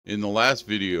In the last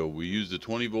video, we used a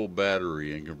 20-volt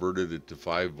battery and converted it to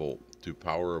 5-volt to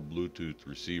power a Bluetooth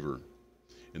receiver.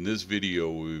 In this video,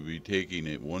 we will be taking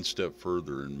it one step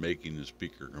further and making the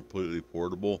speaker completely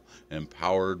portable and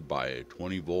powered by a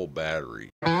 20-volt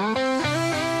battery.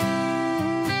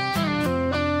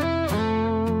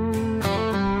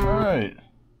 Alright,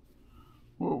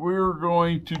 what we're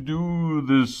going to do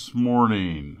this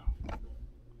morning,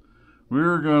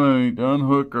 we're going to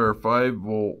unhook our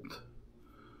 5-volt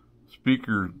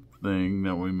speaker thing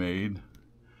that we made,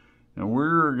 and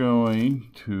we're going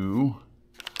to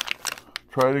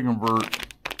try to convert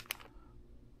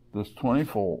this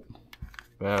 20-volt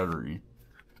battery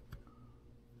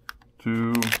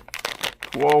to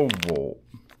 12-volt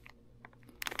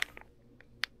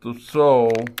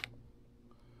so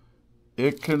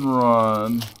it can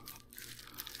run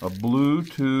a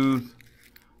Bluetooth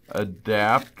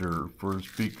adapter for a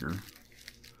speaker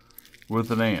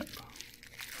with an amp,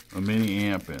 a mini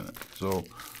amp in it. So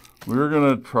we're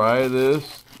going to try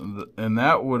this, and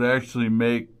that would actually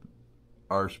make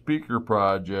our speaker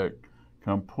project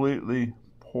completely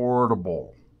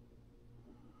portable.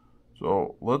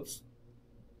 So let's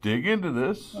dig into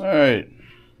this. All right,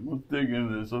 let's dig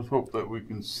into this. Let's hope that we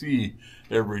can see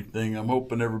everything. I'm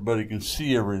hoping everybody can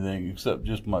see everything except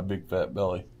just my big fat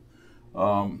belly.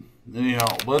 Anyhow,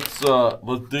 let's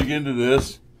dig into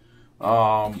this.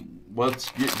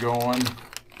 Let's get going.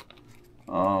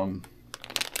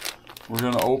 We're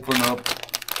going to open up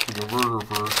the converter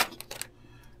first.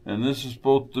 And this is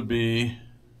supposed to be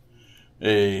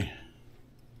either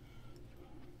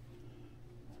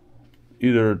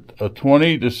a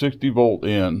 20 to 60 volt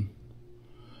in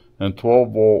and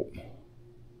 12 volt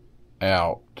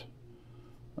out.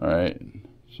 All right,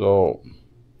 so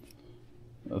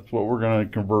that's what we're going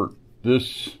to convert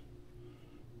this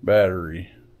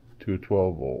battery to a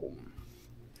 12 volt.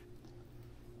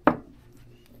 All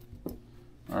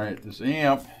right, this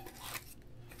amp,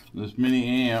 this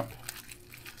mini amp,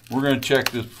 we're going to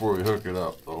check this before we hook it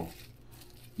up though.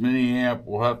 Mini amp,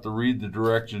 we'll have to read the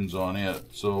directions on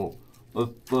it. So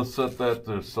let's set that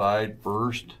to the side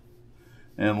first,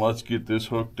 and let's get this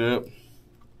hooked up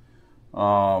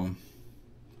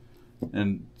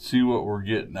and see what we're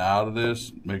getting out of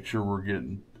this. Make sure we're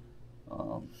getting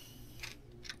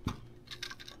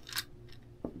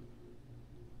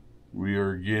we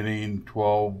are getting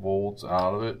 12 volts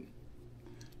out of it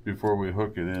before we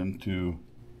hook it into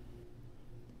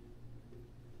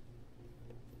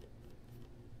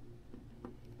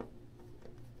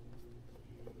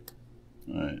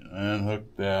Alright,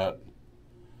 unhook that.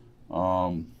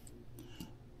 We're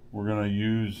going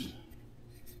to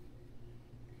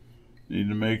need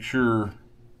to make sure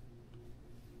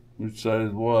which side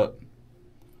is what.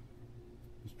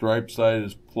 The stripe side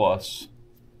is plus.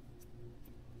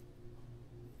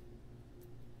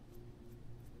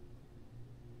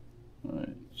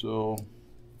 Alright, so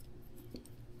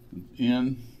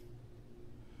in.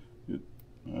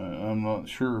 I'm not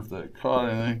sure if that caught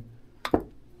anything.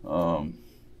 I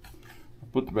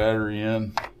put the battery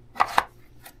in.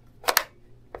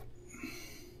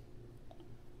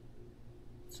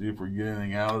 See if we get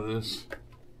anything out of this.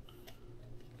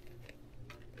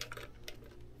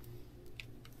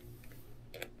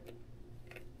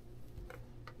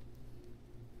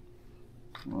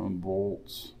 1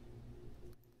 volts.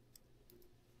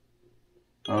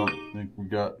 I don't think we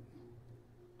got.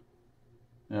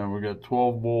 Yeah, we got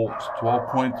 12 volts,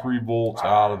 12.3 volts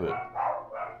out of it.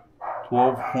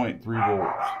 12.3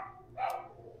 volts.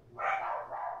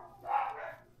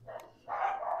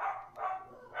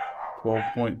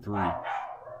 $12.3.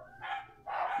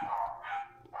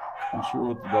 Not sure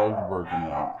what the dogs are barking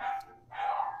at.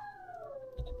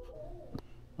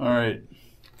 Alright.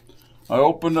 I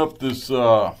opened up this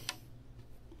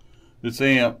this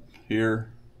amp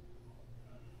here,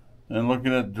 and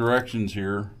looking at directions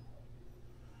here,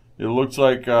 it looks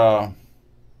like the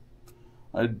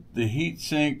heat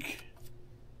sink.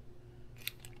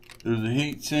 There's a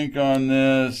heat sink on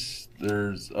this.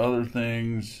 There's other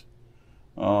things.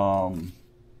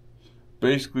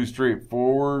 Basically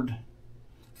straightforward.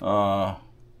 We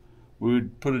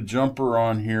would put a jumper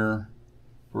on here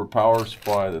for a power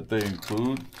supply that they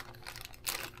include.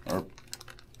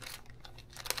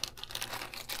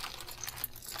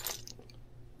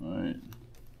 Alright.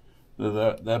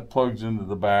 So that plugs into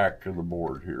the back of the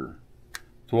board here.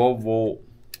 12 volt,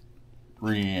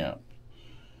 3 amp.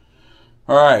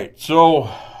 Alright, so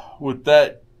with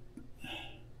that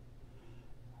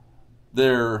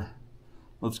there,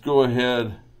 let's go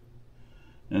ahead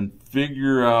and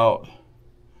figure out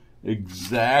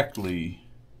exactly,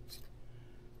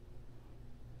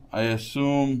 I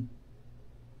assume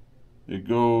it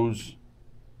goes.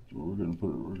 So we're gonna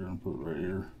put it right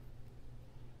here.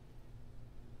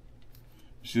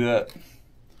 See that?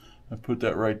 I put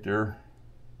that right there.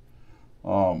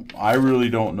 I really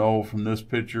don't know from this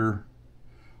picture.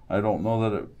 I don't know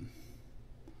that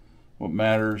what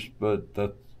matters, but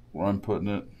that's where I'm putting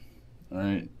it. All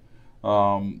right.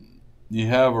 You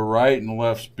have a right and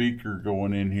left speaker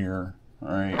going in here. All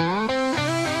right.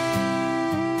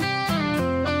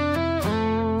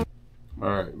 All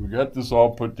right. We got this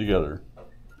all put together.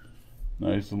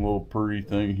 Nice and little pretty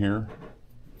thing here.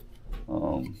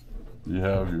 You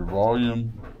have your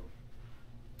volume.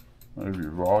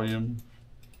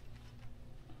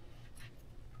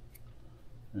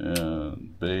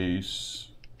 And bass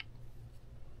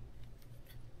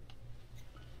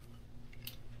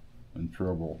and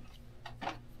treble.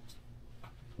 I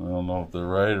don't know if they're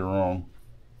right or wrong,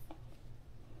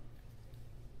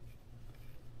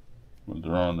 but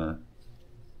they're on there.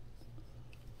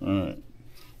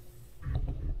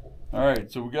 All right,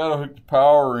 so we got to hook the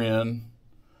power in.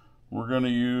 We're going to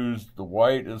use the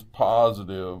white as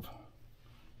positive.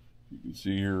 You can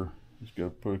see here, just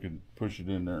got to push it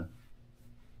in there.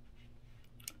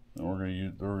 And we're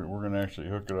going to actually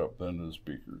hook it up then to the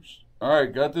speakers. All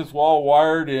right, got this wall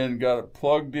wired in, got it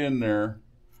plugged in there.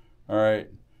 All right,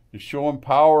 it's showing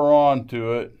power on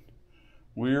to it.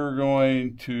 We're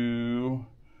going to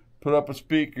put up a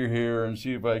speaker here and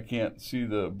see if I can't see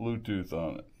the Bluetooth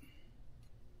on it.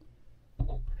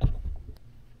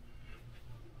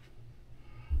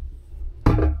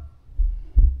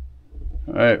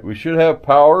 All right, we should have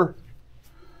power.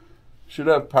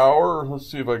 Let's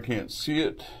see if I can't see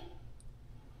it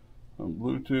on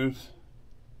Bluetooth.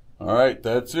 All right,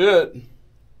 that's it.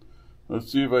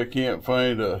 Let's see if I can't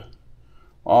find a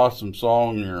awesome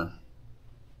song here.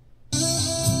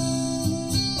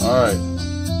 All right.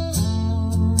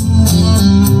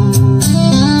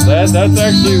 That's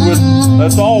actually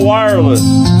that's all wireless.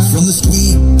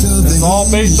 It's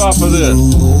all based off of this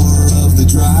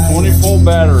 20-volt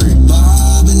battery.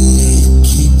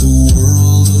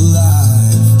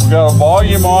 We got a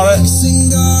volume on it.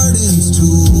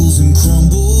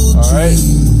 All right,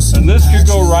 and this could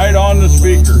go right on the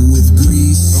speaker, and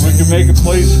we can make a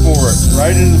place for it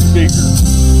right in the speaker.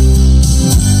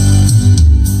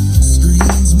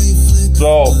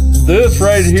 So this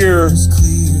right here,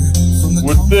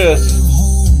 with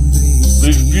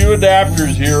these few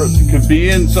adapters here could be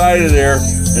inside of there,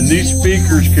 and these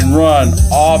speakers can run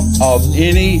off of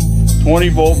any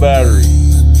 20-volt battery.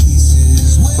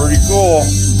 Pretty cool.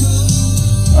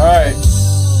 All right.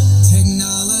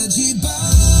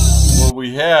 What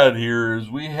we had here is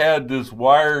we had this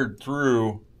wired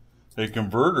through a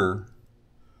converter.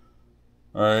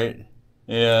 All right.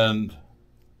 And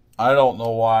I don't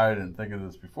know why I didn't think of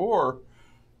this before,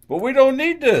 but we don't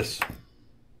need this.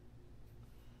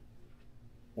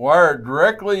 Wire it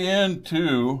directly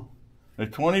into a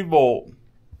 20-volt.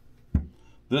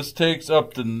 This takes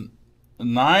up to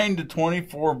 9 to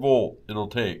 24 volt it'll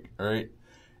take, all right?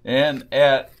 And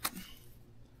at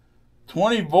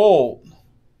 20 volt,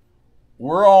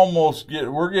 we're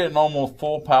getting almost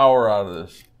full power out of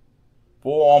this.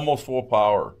 Almost full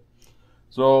power.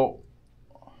 So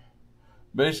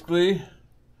basically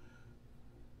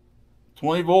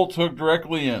 20 volts hooked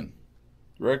directly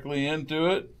into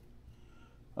it.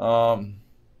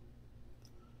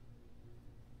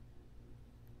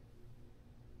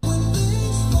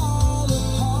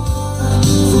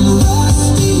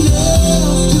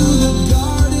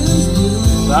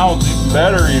 Sounds even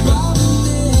better even.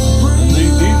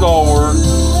 These all work.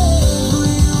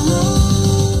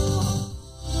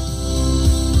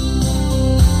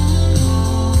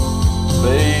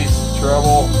 Bass,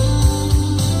 treble,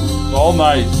 it's all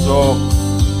nice. So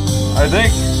I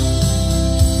think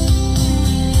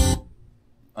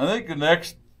the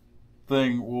next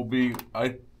thing will be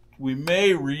we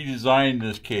may redesign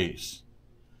this case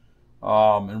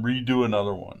and redo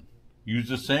another one. Use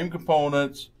the same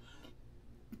components,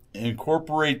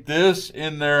 incorporate this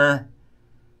in there,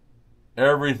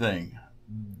 everything.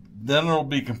 Then it'll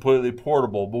be completely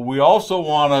portable. But we also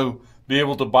want to be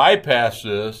able to bypass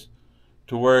this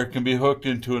to where it can be hooked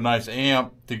into a nice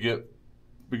amp because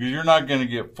you're not going to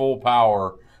get full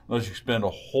power unless you spend a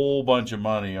whole bunch of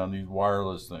money on these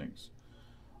wireless things.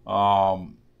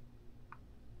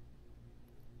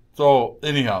 So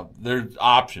anyhow, there's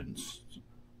options.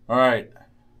 All right.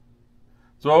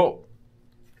 So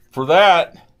for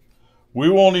that, we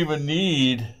won't even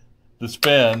need to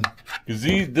spend, because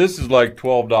this is like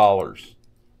 $12.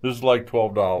 This is like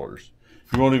 $12.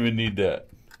 You won't even need that.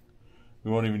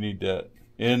 We won't even need that.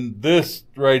 And this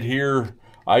right here,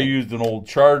 I used an old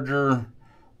charger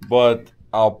but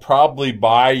I'll probably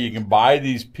buy, you can buy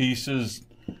these pieces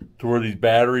to where these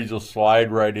batteries will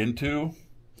slide right into.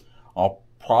 I'll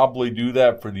probably do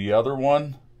that for the other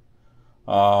one.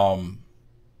 I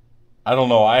don't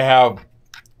know. I have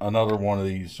another one of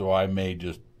these, so I may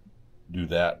just do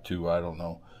that too. I don't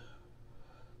know.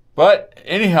 But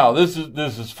anyhow, this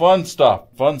is fun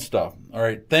stuff. Fun stuff. All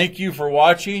right. Thank you for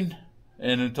watching,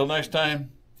 and until next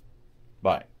time,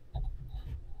 bye.